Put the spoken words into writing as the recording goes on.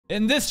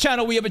In this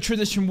channel, we have a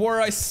tradition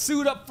where I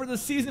suit up for the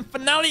season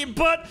finale,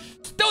 but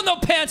still no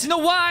pants. You know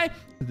why?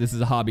 This is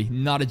a hobby,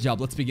 not a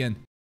job. Let's begin.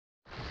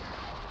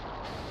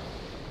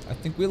 I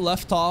think we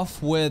left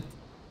off with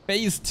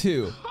phase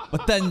 2,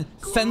 but then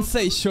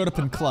Sensei showed up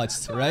and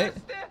clutched, right?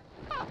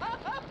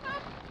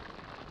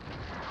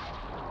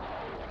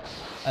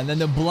 And then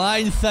the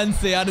blind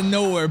Sensei out of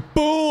nowhere,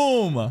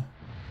 boom!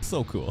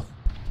 So cool.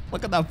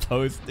 Look at that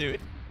pose, dude.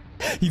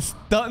 He's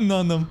stunting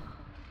on them.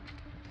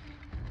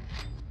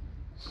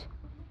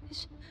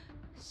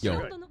 Yo,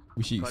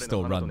 we should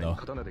still run though.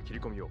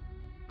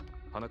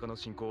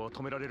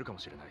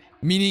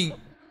 Meaning,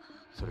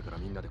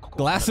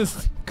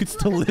 glasses could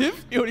still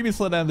live? You don't even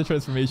slow down the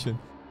transformation.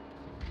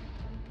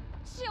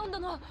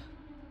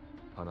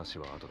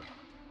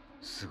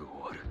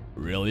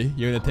 Really?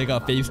 You're gonna take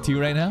out phase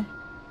 2 right now?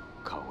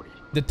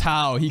 The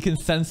Tao, he can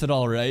sense it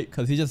all, right?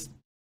 Because he just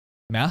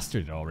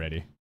mastered it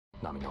already.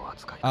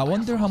 I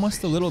wonder how much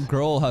the little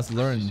girl has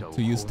learned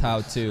to use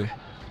Tao too.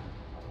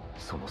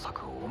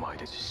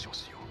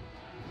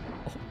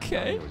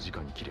 Okay.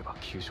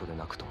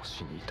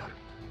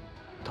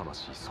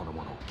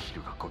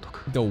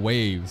 The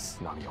waves.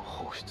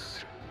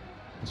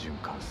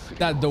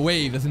 The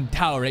wave is in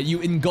Tao, right? You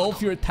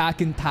engulf your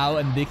attack in Tao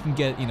and they can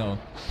get, you know,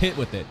 hit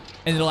with it.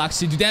 And it'll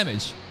actually do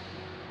damage.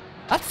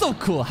 That's so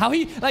cool. How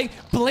he, like,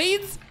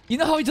 blades, you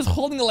know how he's just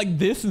holding it like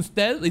this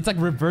instead? It's like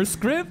reverse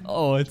grip.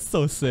 Oh, it's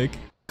so sick.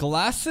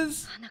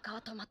 Glasses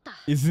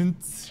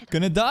isn't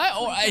gonna die?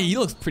 Oh, hey, he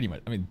looks pretty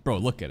much, I mean, bro,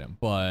 look at him.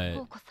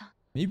 But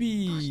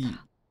maybe he's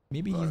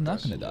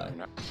not gonna die.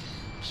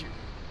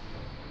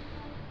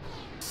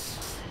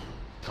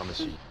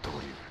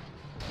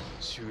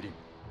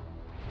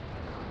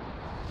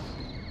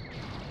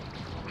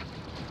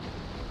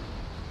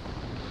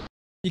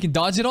 He can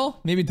dodge it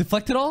all? Maybe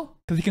deflect it all?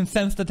 Because he can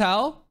sense the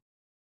Tao?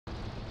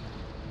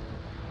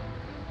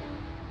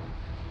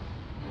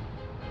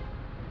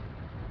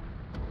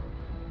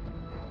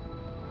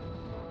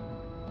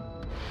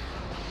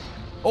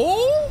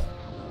 Oh!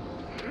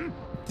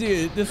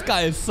 Dude, this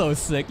guy is so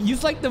sick.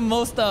 He's like the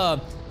most,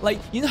 like,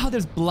 you know how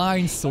there's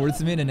blind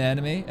swordsmen in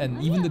anime? And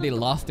even though they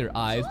lost their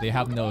eyes, they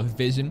have no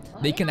vision.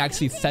 They can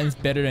actually sense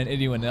better than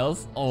anyone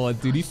else. Oh,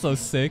 dude, he's so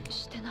sick.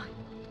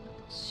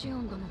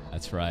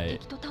 That's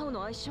right.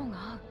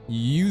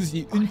 You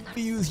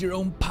infuse your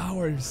own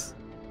powers.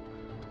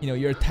 You know,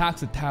 your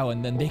attacks with Tao,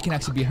 and then they can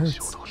actually be hurt.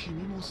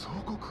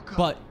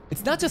 But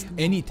it's not just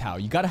any Tao.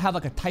 You gotta have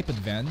like a type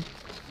advantage.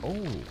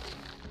 Oh.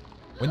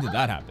 When did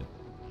that happen?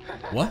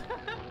 What?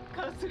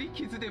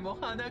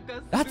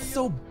 That's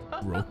so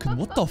broken.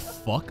 What the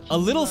fuck? A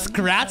little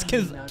scratch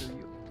cause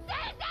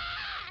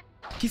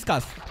he's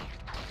got.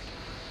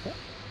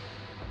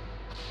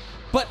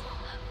 But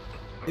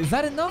is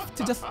that enough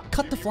to just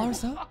cut the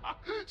flowers out?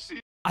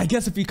 I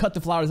guess if you cut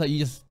the flowers out, you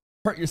just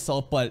hurt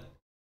yourself, but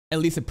at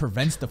least it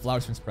prevents the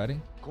flowers from spreading.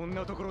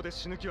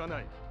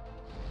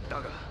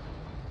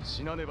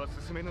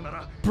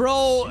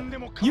 Bro,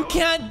 you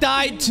can't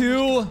die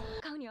too.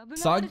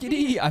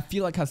 Sagiri, I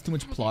feel like has too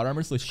much plot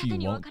armor, so she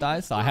won't die.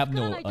 So I have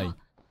no like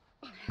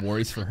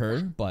worries for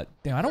her. But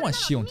damn, I don't want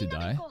Shion to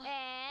die.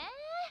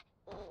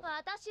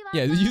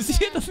 Yeah, you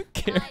see, it doesn't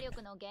care.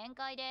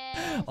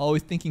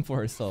 Always thinking for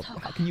herself.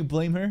 How can you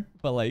blame her?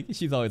 But like,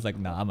 she's always like,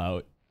 nah, I'm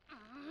out.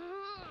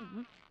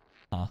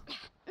 Huh?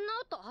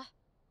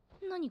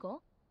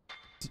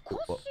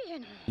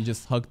 You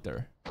just hugged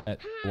her. At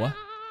what?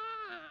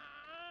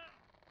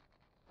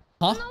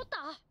 Huh?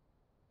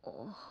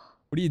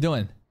 What are you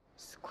doing?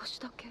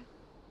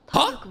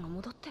 Huh?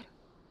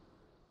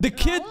 The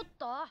kid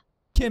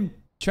can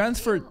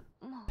transfer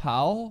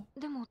Tao?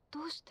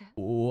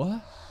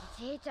 What?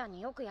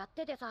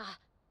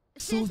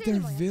 So their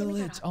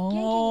village.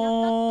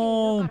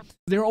 Oh,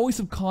 they're always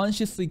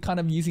subconsciously kind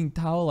of using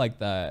Tao like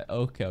that.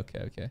 Okay.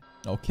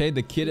 Okay,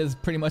 the kid is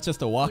pretty much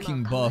just a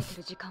walking buff.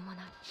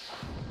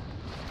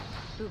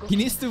 He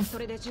needs to.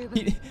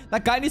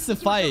 That guy needs to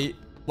fight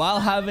while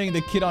having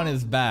the kid on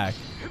his back.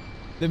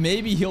 Then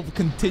maybe he'll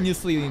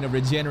continuously, you know,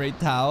 regenerate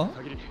Tao.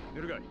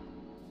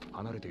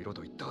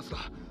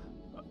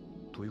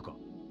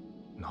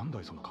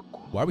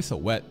 Why are we so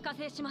wet?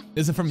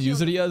 Is it from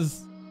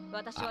Yuzuria's?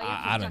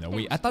 I don't know.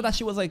 Wait, I thought that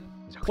she was like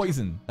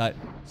poison. That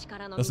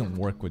doesn't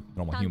work with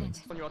normal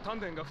humans.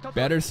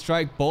 Better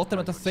strike both of them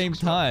at the same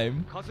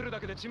time.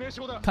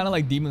 Kind of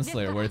like Demon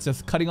Slayer, where it's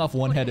just cutting off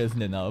one head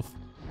isn't enough.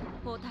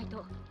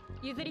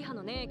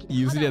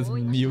 Yuzuria's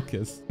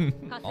mucus.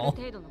 Oh.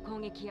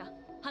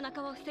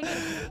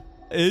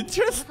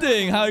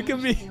 Interesting how it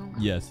can be.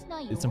 Yes,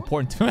 it's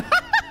important to.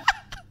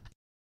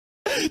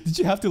 Did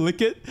you have to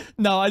lick it?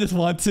 No, I just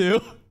want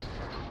to.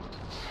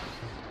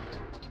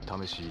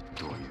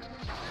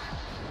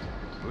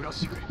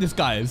 This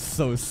guy is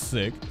so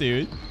sick,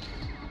 dude.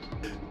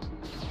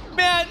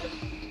 Man,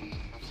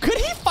 could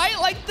he fight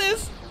like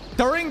this?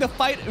 During the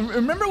fight,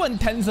 remember when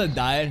Tenza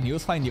died and he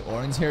was fighting the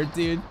orange-haired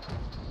dude?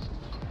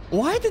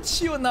 Why did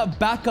Shio not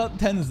back up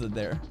Tenza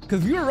there?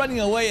 Because we were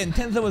running away and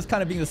Tenza was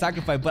kind of being the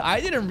sacrifice, but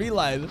I didn't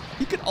realize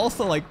he could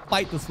also like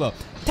fight this well.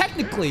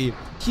 Technically,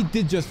 he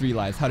did just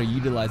realize how to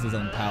utilize his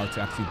own power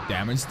to actually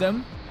damage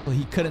them. But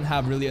he couldn't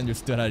have really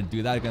understood how to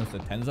do that against the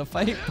Tenza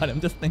fight. But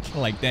I'm just thinking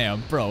like,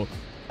 damn, bro.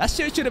 That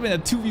shit should have been a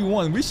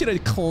 2v1. We should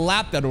have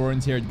clapped that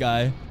orange-haired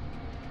guy.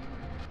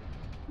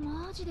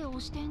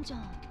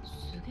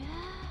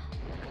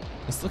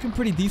 It's looking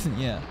pretty decent,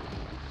 yeah.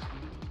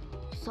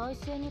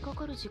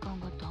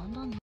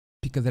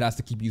 Because it has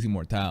to keep using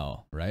more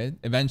Tao, right?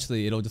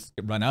 Eventually, it'll just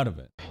run out of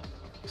it.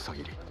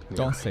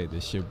 Don't say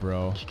this shit,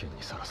 bro.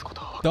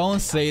 Don't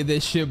say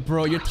this shit,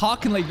 bro. You're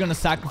talking like you're gonna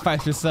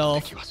sacrifice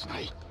yourself.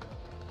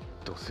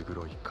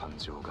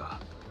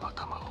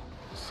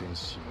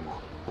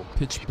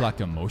 Pitch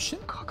black emotion?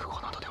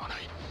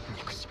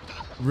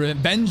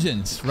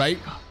 Vengeance, right?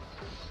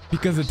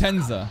 Because of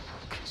Tenza.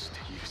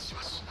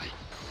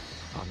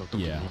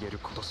 Yeah.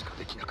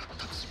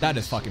 That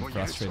is fucking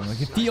frustrating.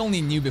 Like, if he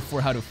only knew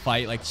before how to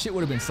fight, like, shit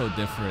would have been so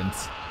different.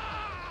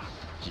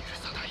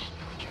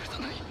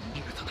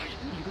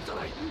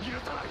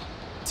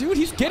 Dude,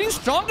 he's getting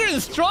stronger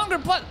and stronger,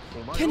 but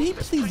can he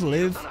please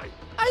live?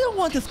 I don't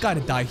want this guy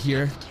to die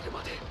here.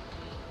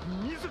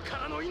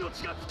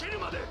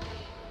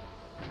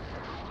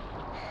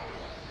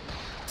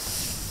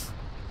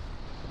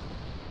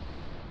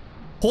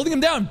 Holding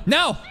him down!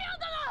 Now!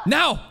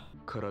 Now!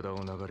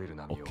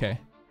 Okay.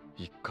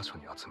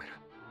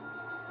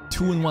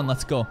 2 in 1,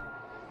 let's go.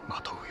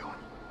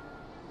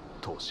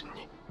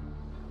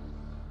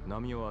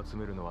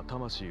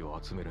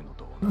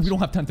 We don't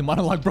have time to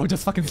monologue, bro.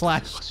 Just fucking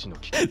slash.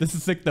 This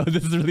is sick, though.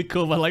 This is really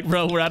cool. But like,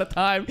 bro, we're out of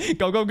time.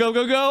 Go, go, go,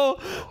 go, go.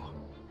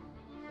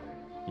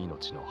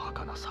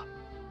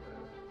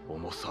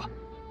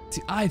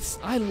 See,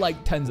 I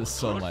like Tenza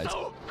so much.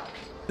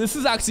 This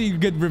is actually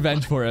good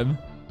revenge for him.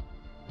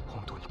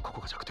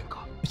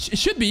 It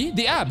should be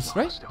the abs,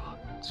 right?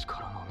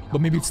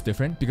 But maybe it's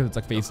different because it's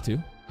like phase 2.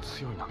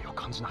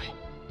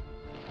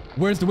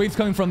 Where's the waves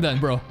coming from then,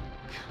 bro?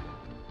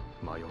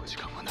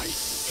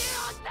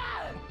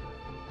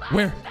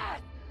 Where?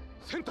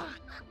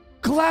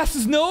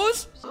 Glass's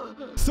nose?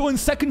 So in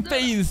second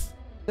phase,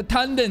 the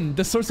tanden,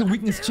 the source of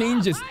weakness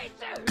changes.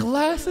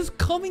 Glass is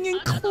coming in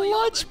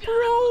clutch,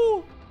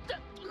 bro.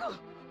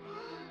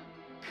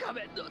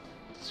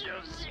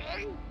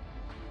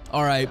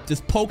 Alright,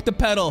 just poke the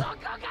pedal.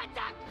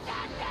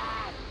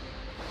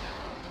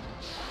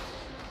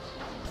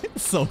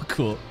 It's so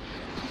cool.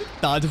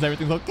 Dodges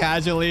everything so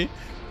casually.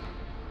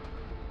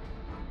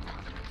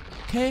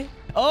 Okay.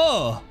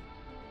 Oh!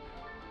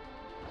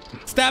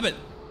 Stab it!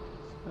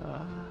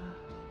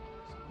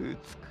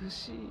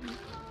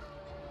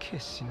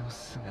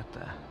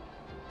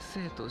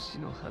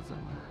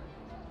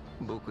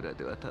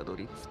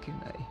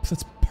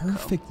 Such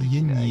perfect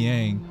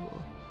yin-yang.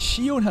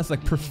 Shion has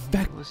like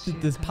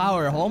perfected this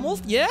power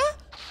almost, yeah?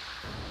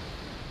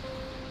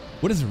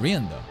 What is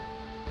Rian though?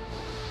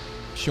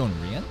 Shion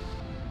Rian?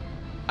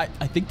 I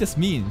think this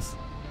means...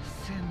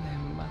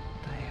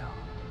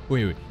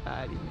 Wait.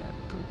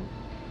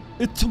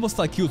 It's almost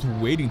like he was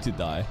waiting to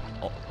die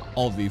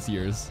all these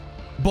years.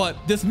 But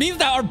this means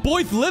that our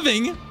boy's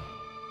living!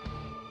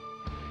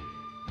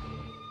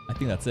 I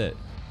think that's it.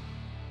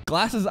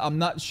 Glasses, I'm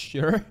not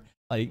sure.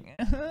 Like,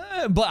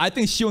 but I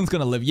think Shion's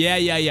gonna live.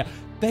 Yeah.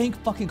 Thank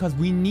fucking, cause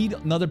we need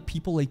another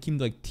people like him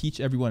to like teach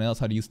everyone else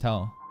how to use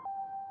Tao.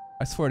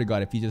 I swear to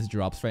God, if he just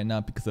drops right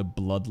now because of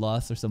blood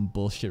loss or some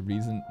bullshit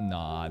reason,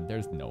 nah,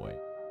 there's no way.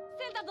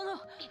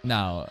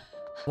 Now,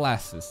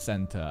 Glasses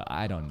Senta,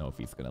 I don't know if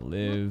he's gonna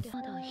live.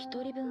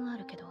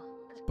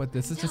 But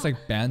this is just like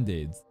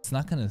band-aids. It's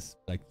not gonna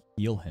like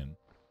heal him.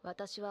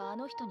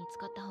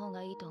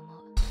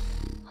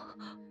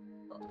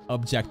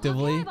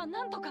 Objectively,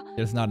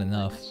 there's not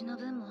enough.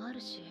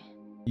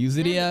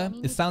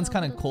 Yuzuriya, it sounds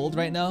kind of cold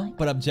right now,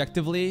 but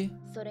objectively,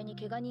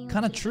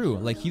 kind of true.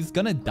 Like, he's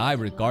gonna die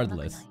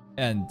regardless.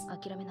 And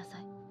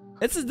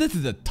this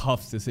is a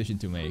tough decision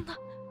to make.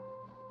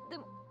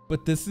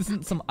 But this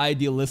isn't some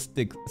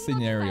idealistic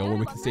scenario where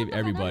we can save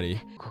everybody.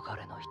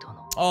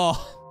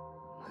 Oh.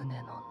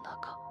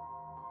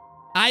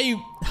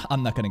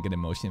 I'm not gonna get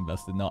emotion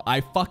invested. No,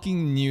 I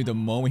fucking knew the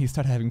moment he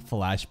started having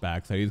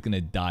flashbacks that he was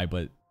gonna die,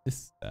 but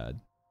it's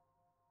sad.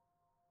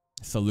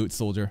 Salute,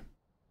 soldier.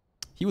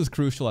 He was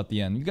crucial at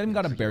the end. You even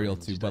got a burial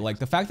too, but like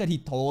the fact that he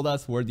told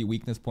us where the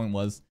weakness point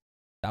was,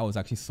 that was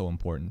actually so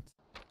important.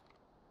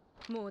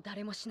 I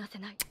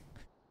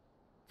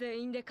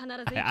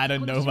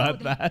don't know about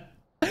that.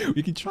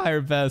 We can try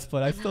our best,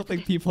 but I still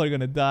think people are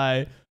gonna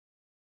die.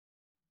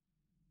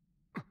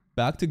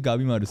 Back to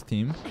Gabimaru's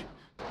team.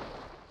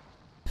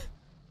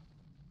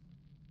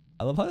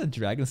 I love how the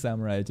Dragon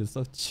Samurai is just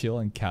so chill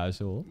and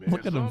casual.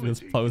 Look at him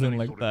just posing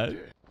like that.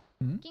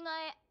 Hmm?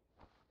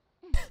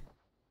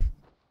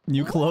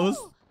 New clothes?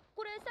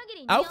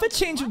 Outfit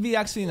change would be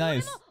actually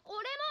nice.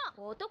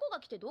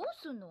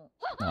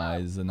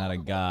 He's not a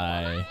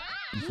guy.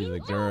 She's a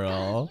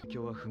girl.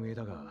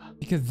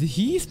 Because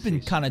he's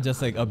been kind of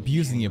just like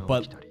abusing it,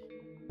 but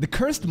The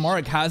cursed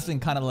mark has been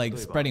kind of like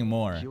spreading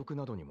more.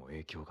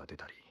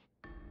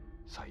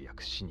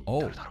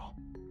 Oh.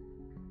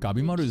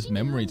 Gabimaru's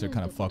memories are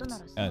kind of fucked.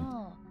 And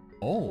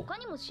oh.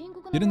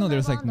 Didn't know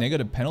there's like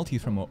negative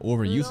penalties from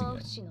overusing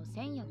it.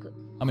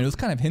 I mean, it was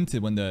kind of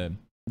hinted when the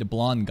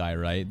blonde guy,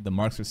 right? The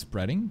marks were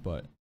spreading,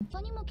 but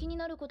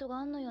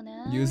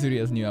Yuzuri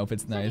has new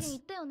outfits, nice.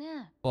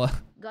 Well,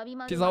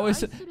 she's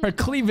always her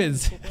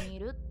cleavage.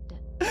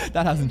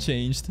 That hasn't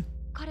changed.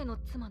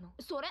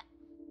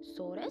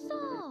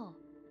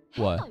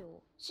 What?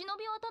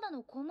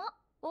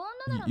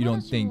 You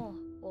don't think?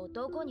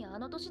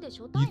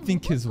 You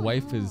think his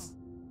wife is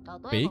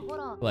fake?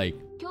 Like,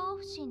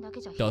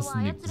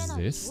 doesn't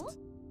exist?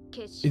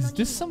 Is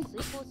this some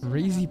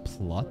crazy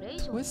plot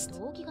twist?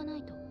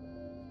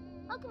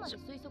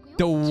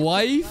 The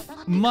wife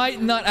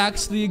might not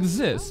actually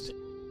exist.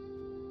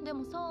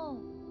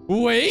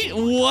 Wait,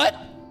 what?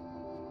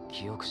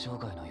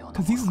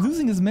 Because he's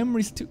losing his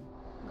memories too.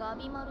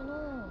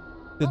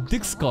 The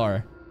dick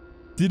scar.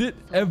 Did it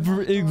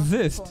ever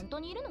exist?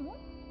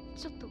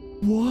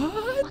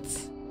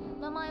 What?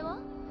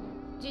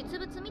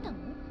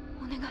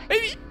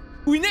 Maybe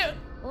we know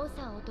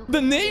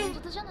the name.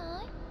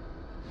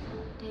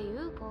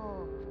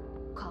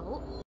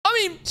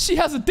 I mean, she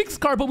has a dick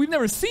scar, but we've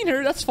never seen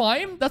her. That's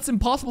fine. That's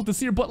impossible to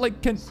see her. But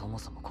like,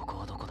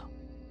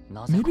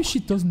 maybe she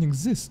doesn't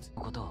exist.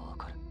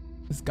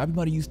 This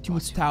Gabimaru used too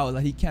much towel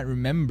that he can't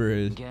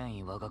remember.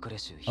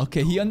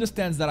 Okay, he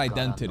understands that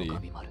identity.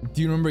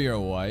 Do you remember your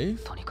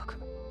wife?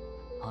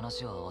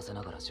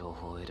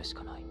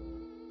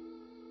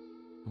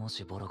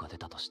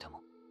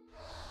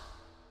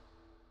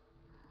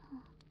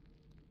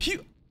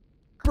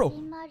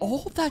 Bro,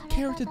 all that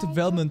character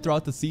development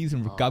throughout the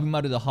season for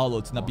Gabimaru the Hollow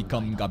to not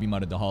become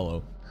Gabimaru the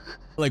Hollow.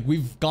 Like,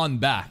 we've gone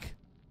back.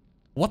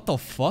 What the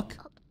fuck?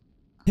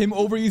 Him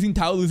overusing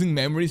Tao, losing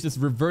memories, just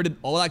reverted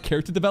all that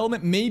character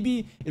development.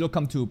 Maybe it'll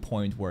come to a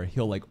point where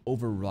he'll like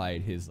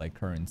override his like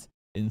current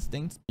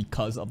instincts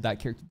because of that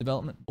character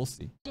development. We'll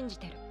see.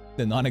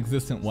 The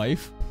non-existent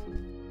wife?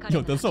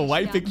 Yo, does a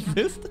wife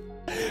exist?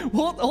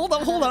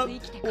 Hold up.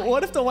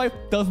 What if the wife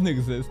doesn't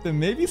exist? Then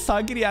maybe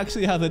Sagiri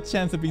actually has a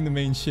chance of being the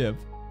main ship.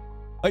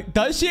 Like,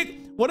 does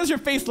she? What does your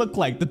face look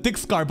like? The dick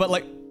scar, but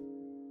like...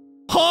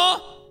 Huh?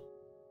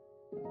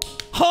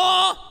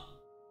 Huh?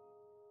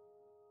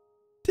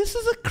 This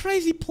is a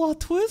crazy plot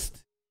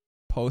twist.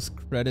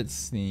 Post-credit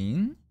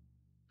scene.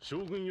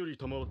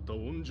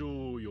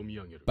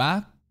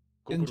 Back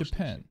in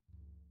Japan.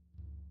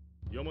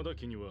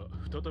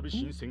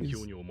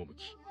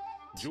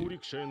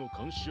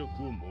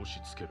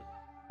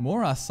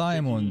 More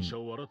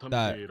Asaemon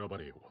that...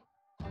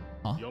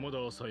 Huh?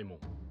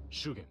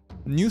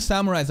 New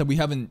samurais that we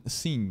haven't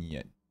seen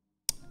yet.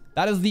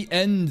 That is the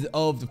end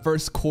of the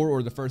first core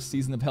or the first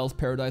season of Hell's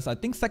Paradise. I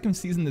think second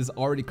season is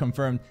already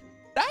confirmed.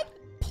 That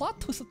plot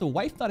twist of the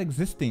wife not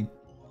existing.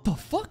 The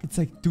fuck? It's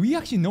like, do we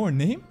actually know her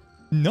name?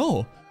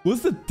 No.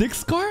 Was the dick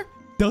scar?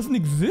 Doesn't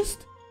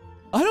exist?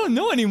 I don't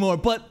know anymore,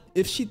 but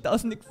if she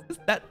doesn't exist,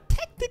 that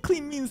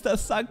technically means that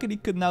Sakura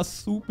could now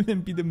swoop in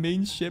and be the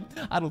main ship.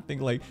 I don't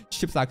think like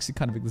ships actually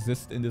kind of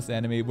exist in this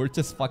anime. We're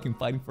just fucking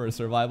fighting for a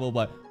survival,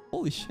 but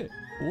holy shit,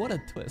 what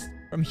a twist.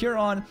 From here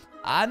on,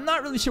 I'm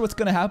not really sure what's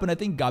gonna happen. I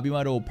think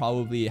Gabimaru will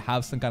probably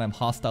have some kind of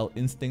hostile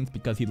instincts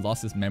because he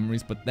lost his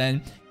memories, but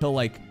then he'll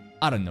like,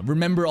 I don't know,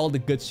 remember all the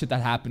good shit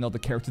that happened, all the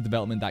character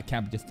development that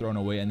can't be just thrown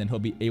away, and then he'll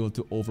be able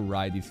to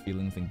override these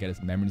feelings and get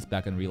his memories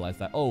back and realize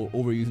that, oh,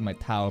 overusing my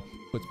Tao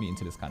puts me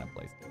into this kind of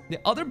place. The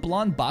other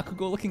blonde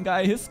Bakugo looking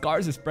guy, his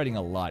scars are spreading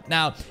a lot.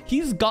 Now,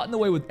 he's gotten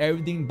away with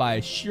everything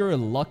by sheer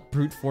luck,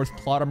 brute force,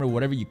 plot armor,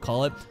 whatever you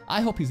call it.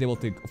 I hope he's able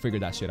to figure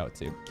that shit out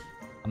too.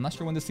 I'm not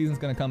sure when this season's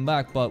gonna come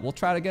back, but we'll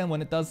try it again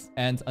when it does.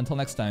 And until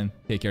next time,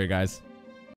 take care, guys.